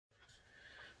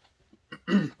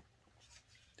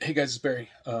Hey guys, it's Barry.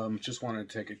 Just wanted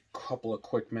to take a couple of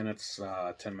quick minutes,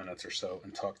 10 minutes or so,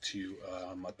 and talk to you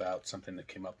about something that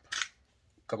came up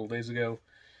a couple of days ago.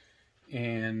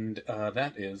 And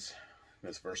that is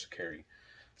this VersaCarry.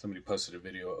 Somebody posted a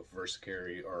video of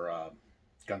VersaCarry, or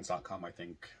Guns.com, I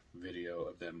think, video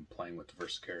of them playing with the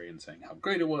VersaCarry and saying how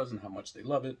great it was and how much they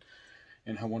love it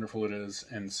and how wonderful it is.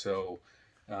 And so,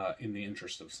 in the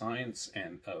interest of science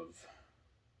and of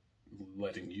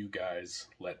letting you guys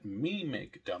let me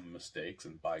make dumb mistakes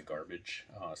and buy garbage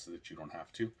so that you don't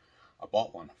have to, I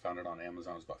bought one. Found it on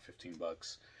Amazon. It was about 15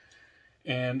 bucks.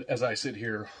 And as I sit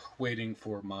here waiting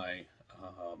for my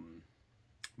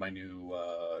my new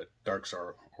Dark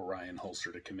Star Orion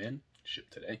holster to come in,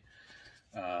 shipped today,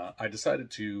 I decided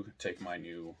to take my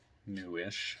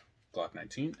newish Glock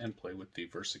 19 and play with the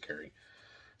VersaCarry.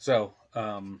 So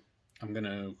I'm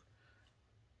gonna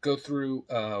go through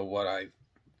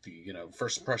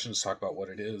first impressions, talk about what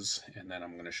it is, and then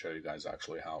I'm going to show you guys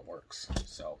actually how it works.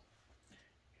 So,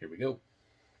 here we go.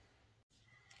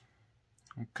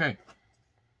 Okay.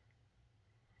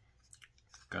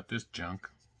 Got this junk.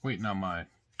 Waiting on my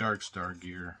Dark Star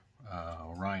gear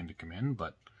Orion to come in,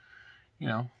 but, you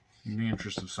know, in the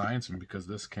interest of science, and because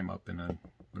this came up in a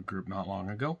group not long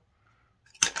ago,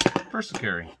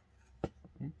 VersaCarry.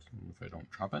 Oops, if I don't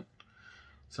drop it.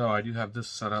 So I do have this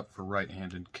set up for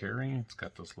right-handed carry. It's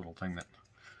got this little thing that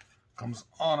comes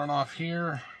on and off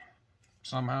here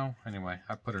somehow. Anyway,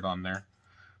 I put it on there.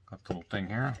 Got the little thing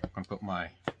here. I'm going to put my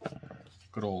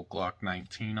good old Glock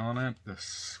 19 on it.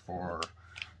 This, for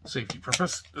safety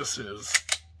purpose, this is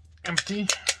empty.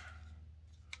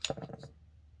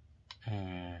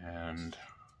 And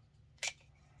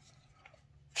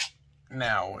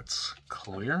now it's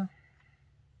clear.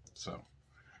 So,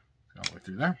 all the way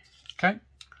through there. Okay.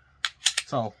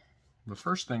 So, the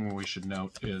first thing we should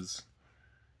note is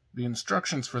the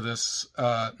instructions for this,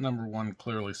 number one,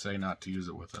 clearly say not to use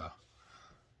it with a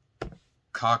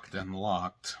cocked and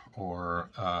locked,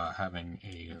 or having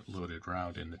a loaded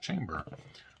round in the chamber.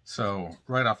 So,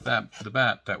 right off the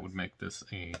bat, that would make this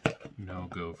a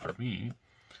no-go for me.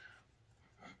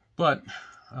 But,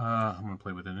 I'm going to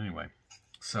play with it anyway.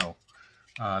 So,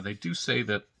 they do say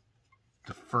that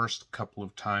the first couple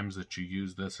of times that you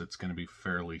use this, it's going to be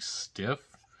fairly stiff.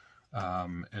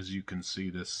 As you can see,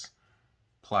 this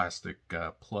plastic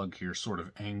plug here sort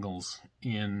of angles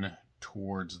in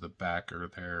towards the backer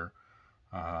there.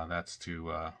 That's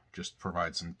to just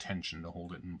provide some tension to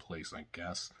hold it in place, I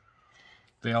guess.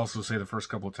 They also say the first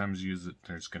couple of times you use it,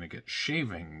 there's going to get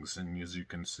shavings, and as you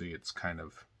can see, it's kind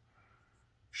of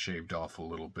shaved off a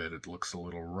little bit. It looks a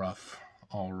little rough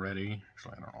already.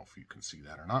 Actually, I don't know if you can see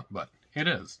that or not, but it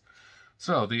is.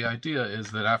 So the idea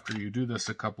is that after you do this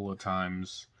a couple of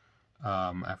times,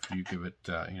 after you give it,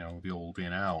 the old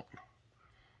in out,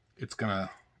 it's gonna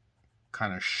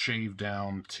kind of shave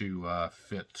down to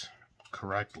fit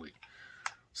correctly.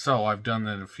 So I've done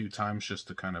that a few times just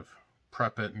to kind of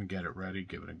prep it and get it ready,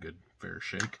 give it a good fair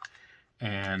shake.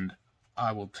 And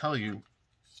I will tell you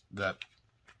that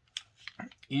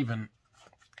even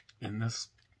in this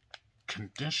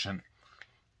condition,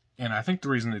 and I think the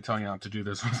reason they tell you not to do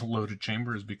this with a loaded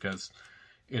chamber is because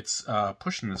it's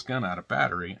pushing this gun out of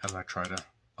battery as I try to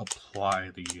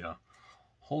apply the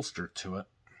holster to it.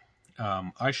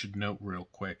 I should note real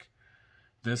quick,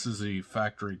 this is a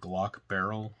factory Glock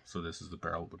barrel, so this is the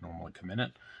barrel that would normally come in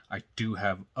it. I do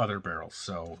have other barrels,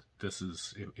 so this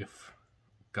is, if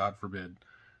God forbid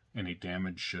any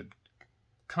damage should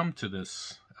come to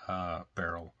this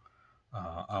barrel,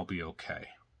 I'll be okay.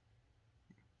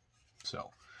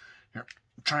 So, here,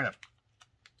 I'm trying to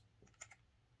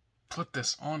put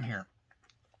this on here.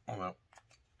 Although,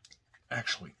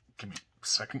 actually, give me a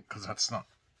second, because that's not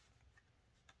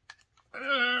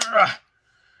the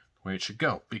way it should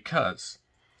go. Because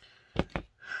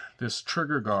this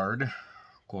trigger guard,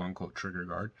 quote-unquote trigger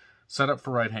guard, set up for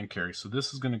right-hand carry. So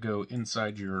this is going to go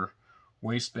inside your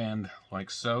waistband like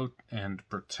so, and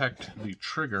protect the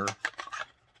trigger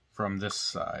from this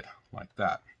side, like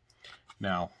that.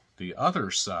 Now, the other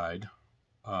side,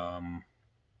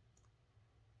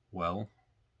 well,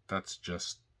 that's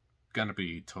just going to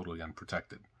be totally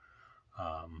unprotected.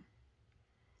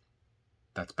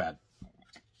 That's bad.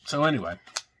 So anyway,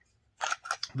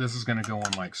 this is going to go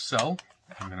on like so.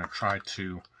 I'm going to try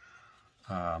to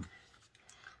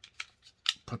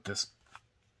put this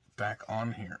back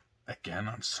on here again.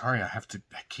 I'm sorry, I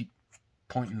keep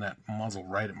pointing that muzzle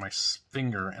right at my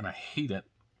finger, and I hate it.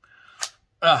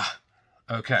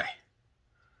 Okay.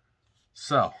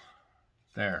 So,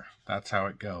 there. That's how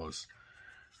it goes.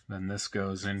 Then this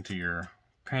goes into your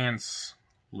pants,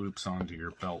 loops onto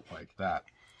your belt like that.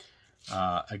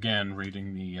 Again,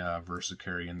 reading the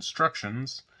VersaCarry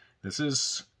instructions, this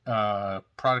is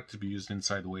product to be used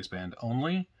inside the waistband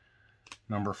only.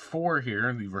 Number 4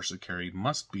 here, the VersaCarry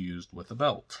must be used with a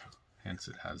belt. Hence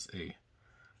it has a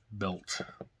belt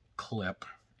clip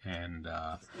and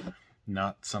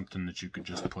not something that you could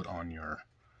just put on your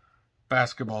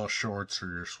basketball shorts or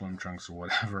your swim trunks or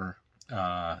whatever.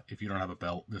 If you don't have a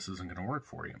belt, this isn't going to work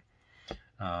for you.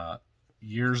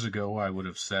 Years ago, I would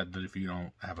have said that if you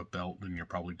don't have a belt, then you're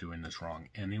probably doing this wrong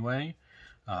anyway.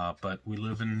 But we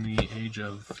live in the age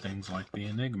of things like the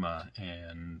Enigma,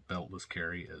 and beltless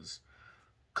carry is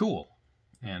cool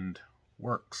and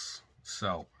works.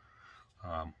 So,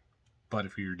 but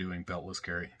if you're doing beltless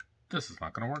carry, this is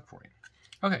not going to work for you.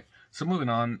 Okay, so moving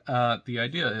on. The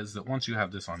idea is that once you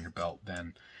have this on your belt,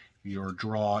 then your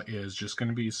draw is just going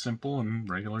to be simple and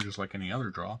regular, just like any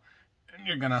other draw. And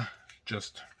you're going to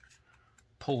just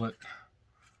pull it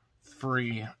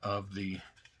free of the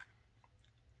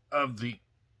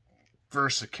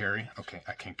VersaCarry. Okay,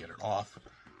 I can't get it off.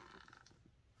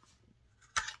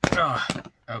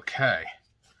 Okay,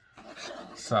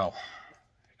 so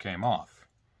it came off.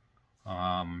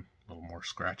 A little more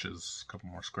scratches, a couple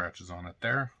more scratches on it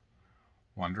there.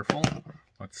 Wonderful.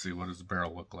 Let's see, what does the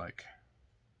barrel look like?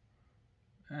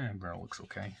 Barrel looks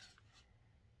okay.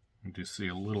 You do see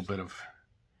a little bit of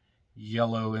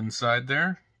yellow inside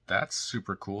there. That's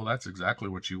super cool. That's exactly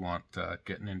what you want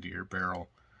getting into your barrel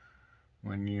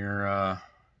when you're,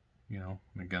 you know,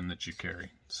 the gun that you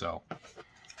carry. So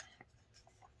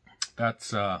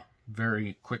that's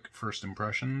very quick first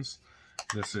impressions.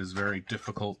 This is very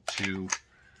difficult to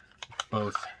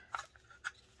both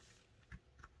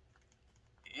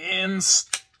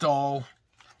install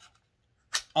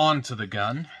onto the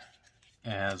gun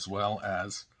as well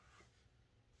as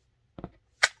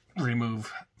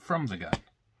remove from the gun.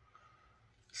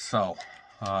 So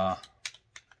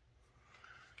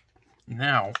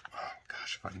now,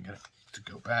 gosh, if I can get it to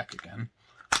go back again,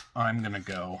 I'm gonna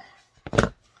go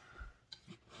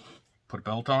put a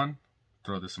belt on,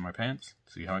 throw this in my pants,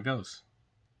 see how it goes.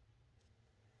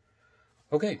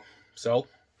 Okay, so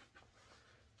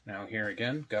now here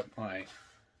again, got my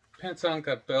pants on,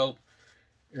 got belt,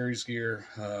 Aries gear,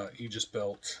 Aegis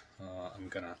belt. I'm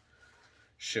gonna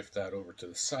shift that over to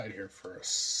the side here for a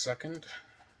second.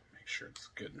 Make sure it's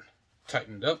good and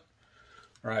tightened up.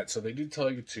 Alright, so they do tell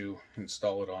you to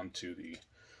install it onto the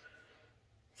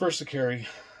VersaCarry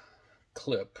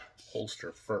clip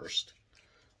holster first.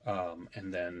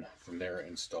 And then from there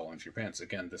install into your pants.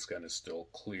 Again, this gun is still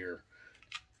clear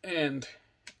and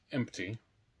empty.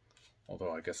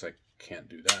 Although I guess I can't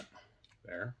do that.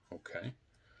 There, okay.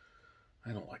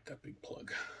 I don't like that big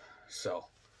plug. So,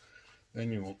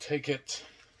 then you will take it,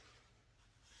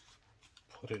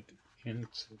 put it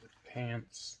into the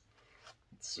pants.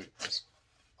 Let's see if this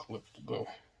clip will go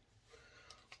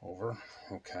over.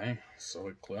 Okay, so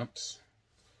it clips.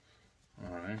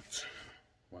 Alright,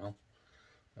 well,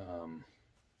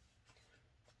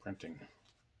 printing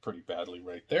pretty badly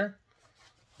right there.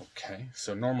 Okay,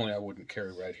 so normally I wouldn't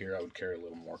carry right here. I would carry a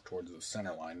little more towards the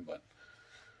center line, but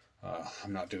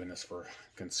I'm not doing this for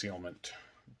concealment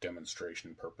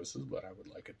demonstration purposes, but I would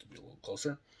like it to be a little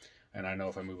closer. And I know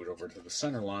if I move it over to the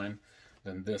center line,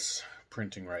 then this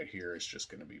printing right here is just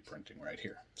going to be printing right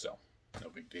here. So, no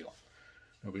big deal.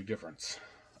 No big difference.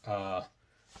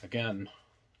 Again,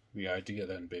 the idea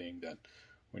then being that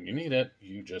when you need it,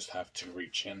 you just have to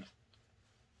reach in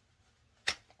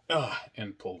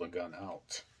and pull the gun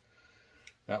out.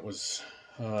 That was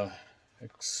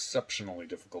exceptionally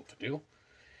difficult to do.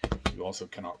 You also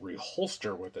cannot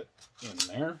reholster with it in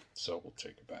there, so we'll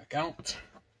take it back out.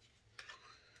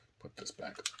 Put this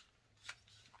back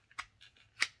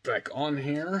on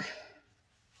here.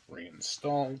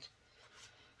 Reinstalled.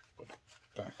 Put it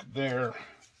back there.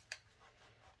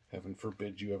 Heaven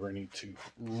forbid you ever need to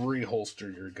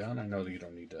reholster your gun. I know that you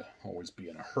don't need to always be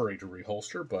in a hurry to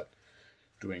reholster, but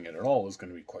doing it at all is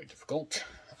going to be quite difficult.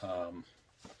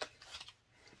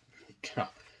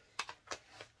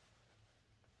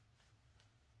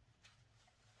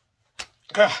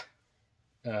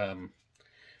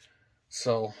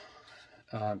 So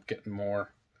I'm getting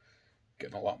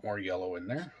a lot more yellow in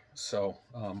there. So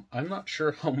I'm not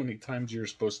sure how many times you're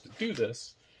supposed to do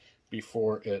this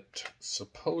before it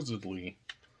supposedly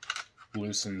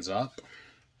loosens up,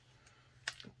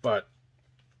 but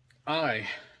I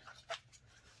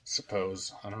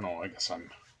suppose, I don't know, I guess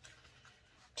I'm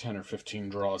 10 or 15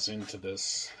 draws into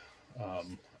this,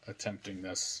 attempting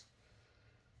this.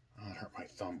 It hurt my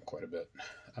thumb quite a bit.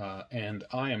 And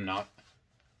I am not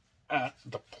at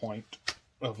the point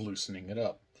of loosening it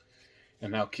up.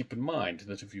 And now keep in mind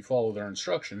that if you follow their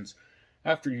instructions,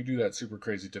 after you do that super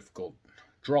crazy difficult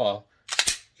draw,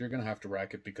 you're going to have to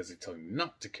rack it because they tell you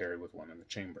not to carry with one in the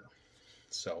chamber.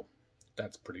 So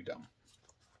that's pretty dumb.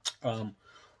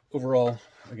 Overall,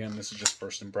 again, this is just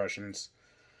first impressions.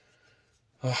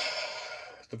 The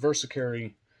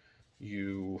VersaCarry,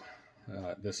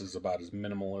 this is about as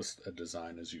minimalist a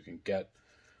design as you can get,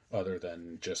 other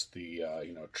than just the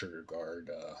trigger guard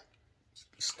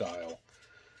style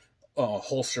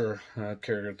holster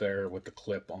carrier there with the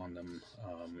clip on them,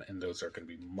 and those are going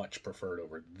to be much preferred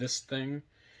over this thing,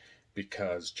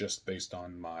 because just based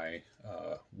on my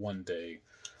one-day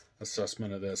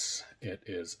assessment of this, it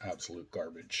is absolute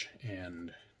garbage,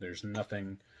 and there's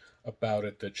nothing about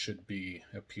it that should be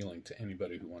appealing to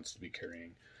anybody who wants to be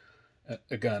carrying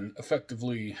a gun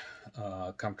effectively,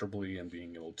 comfortably, and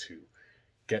being able to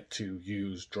get to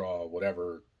use, draw,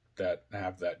 whatever, that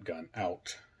have that gun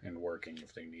out and working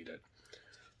if they need it.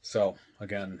 So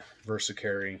again,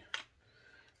 VersaCarry,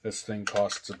 this thing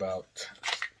costs about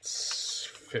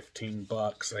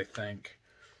 $15, I think.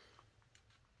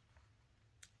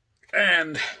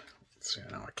 And let's see,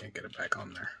 now I can't get it back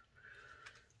on there.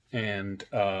 And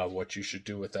what you should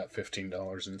do with that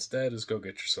 $15 instead is go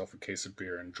get yourself a case of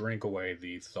beer and drink away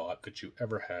the thought that you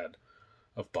ever had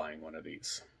of buying one of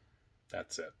these.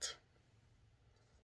 That's it.